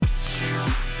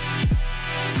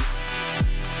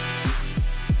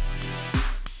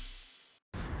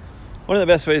one of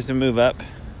the best ways to move up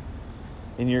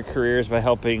in your career is by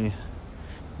helping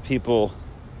people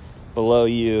below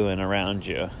you and around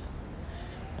you.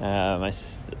 I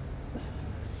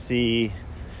see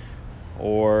it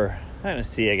or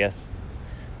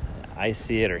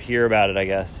hear about it, I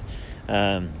guess.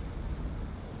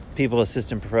 People,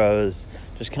 assistant pros,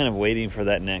 just kind of waiting for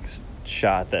that next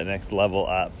shot, that next level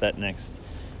up, that next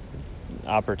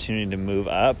opportunity to move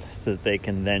up so that they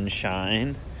can then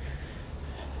shine.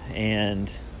 And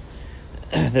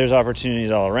there's opportunities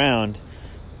all around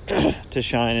to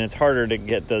shine, and it's harder to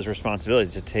get those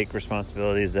responsibilities, to take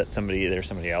responsibilities that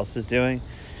somebody else is doing,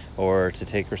 or to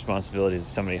take responsibilities of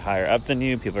somebody higher up than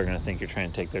you. People are going to think you're trying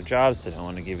to take their jobs. They don't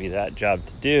want to give you that job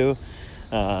to do.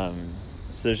 So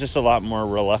there's just a lot more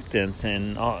reluctance,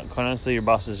 and quite honestly, your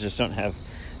bosses just don't have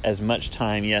as much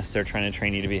time. Yes, they're trying to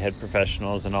train you to be head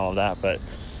professionals and all of that, but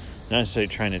not necessarily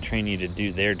trying to train you to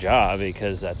do their job,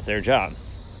 because that's their job.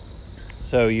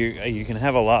 So you can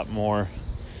have a lot more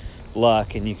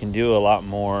luck, and you can do a lot of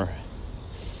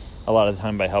the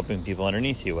time by helping people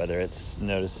underneath you, whether it's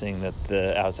noticing that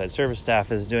the outside service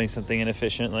staff is doing something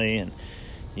inefficiently and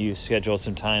you schedule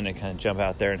some time to kind of jump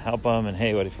out there and help them, and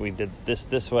hey, what if we did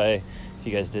this way? If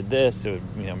you guys did this, it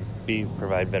would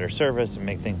provide better service and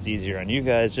make things easier on you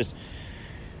guys. Just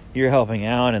you're helping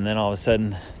out, and then all of a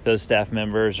sudden those staff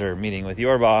members are meeting with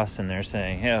your boss and they're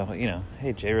saying,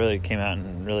 hey, Jay really came out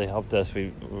and really helped us.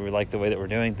 We like the way that we're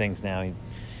doing things now.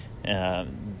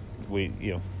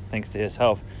 Thanks to his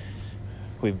help,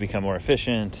 we've become more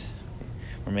efficient.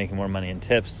 We're making more money in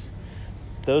tips.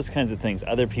 Those kinds of things,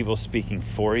 other people speaking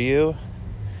for you,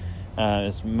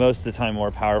 is most of the time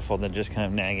more powerful than just kind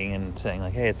of nagging and saying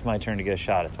like, hey, it's my turn to get a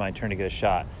shot. It's my turn to get a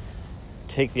shot.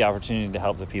 Take the opportunity to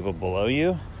help the people below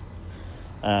you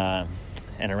and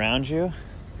around you,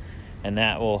 and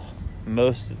that will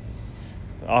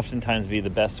oftentimes be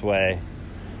the best way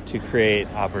to create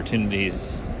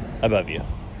opportunities above you.